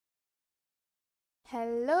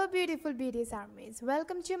Hello beautiful BTS armies,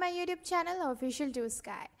 welcome to my YouTube channel Official to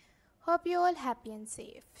Sky. Hope you're all happy and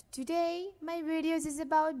safe. Today my videos is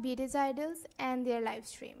about BTS idols and their live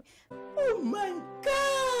stream. Oh my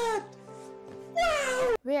god!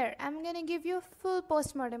 Wow! Where I'm gonna give you a full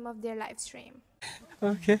postmortem of their live stream.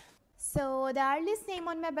 Okay. So the earliest name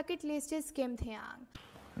on my bucket list is Kim Taeyang.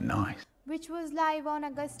 Nice. Which was live on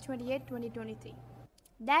August 28, 2023.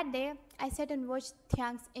 That day, I sat and watched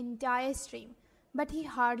Taeyang's entire stream, but he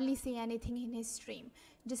hardly said anything in his stream,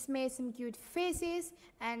 just made some cute faces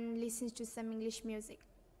and listens to some English music.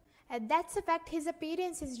 And that's a fact, his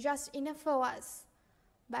appearance is just enough for us.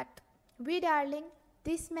 But we darling,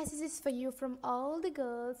 this message is for you from all the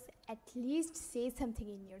girls, at least say something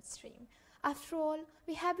in your stream. After all,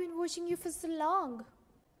 we have been watching you for so long.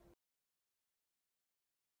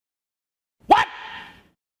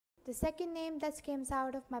 The second name that comes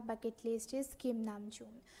out of my bucket list is Kim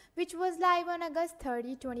Namjoon, which was live on August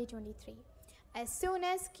 30, 2023. As soon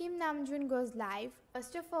as Kim Namjoon goes live,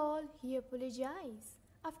 first of all, he apologized.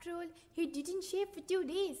 After all, he didn't shave for 2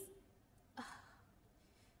 days.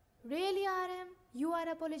 Really, RM? You are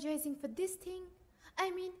apologizing for this thing?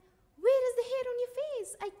 I mean, where is the hair on your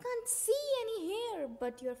face? I can't see any hair,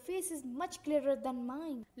 but your face is much clearer than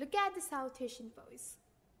mine. Look at the South Asian boys.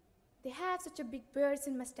 They have such a big beards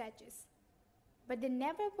and mustaches. But they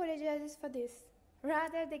never apologizes for this.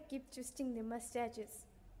 Rather, they keep twisting their mustaches.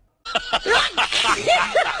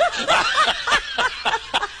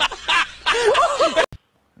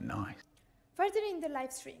 Nice. Further in the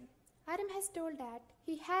live stream, Adam has told that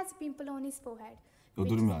he has a pimple on his forehead,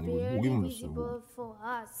 which is 여드름이 아니고 목이 barely 물렸어요. visible for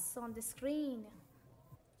us on the screen.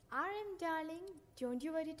 RM darling, don't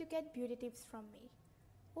you worry to get beauty tips from me.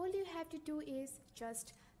 All you have to do is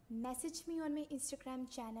just message me on my Instagram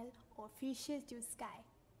channel Official to Sky.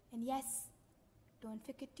 And yes, don't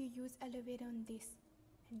forget to use aloe vera on this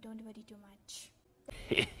and don't worry too much.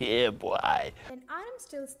 Yeah, boy. Then RM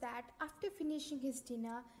tells that after finishing his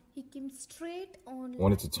dinner, he came straight on.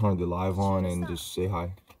 Wanted to turn the live on and Cheers up. just say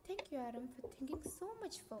hi. Thank you, Adam, for thinking so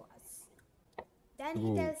much for us. Then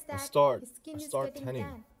Ooh, he tells I that start- his skin I is start getting tanning.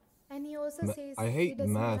 tan. And he also says I he hate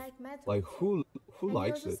doesn't math. like math. Like who and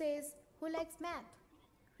likes he also it? says, who likes math?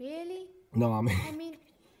 Really? No, I mean I mean,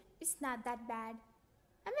 it's not that bad.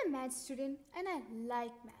 I'm a math student and I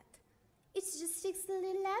like math. It just takes a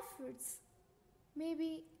little efforts.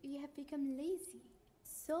 Maybe you have become lazy.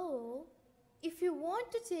 So, if you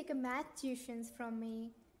want to take a math tuitions from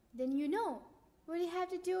me, then you know what you have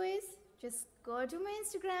to do is just go to my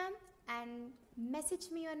Instagram and message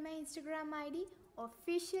me on my Instagram ID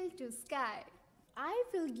Official to Sky. I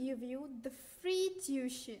will give you the free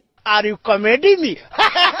tuition. Are you committing me?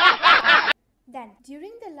 Then,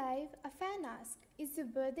 during the live, a fan asks, is your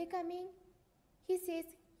birthday coming? He says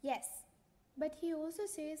yes, but he also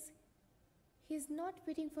says he's not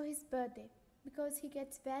waiting for his birthday because he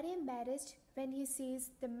gets very embarrassed when he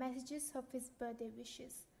sees the messages of his birthday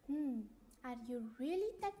wishes. Are you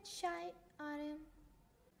really that shy, RM?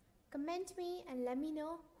 Comment me and let me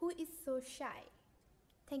know who is so shy.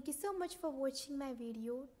 Thank you so much for watching my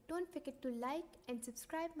video. Don't forget to like and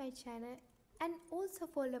subscribe my channel and also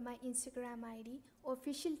follow my Instagram ID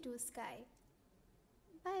Official to Sky.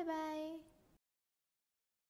 Bye bye.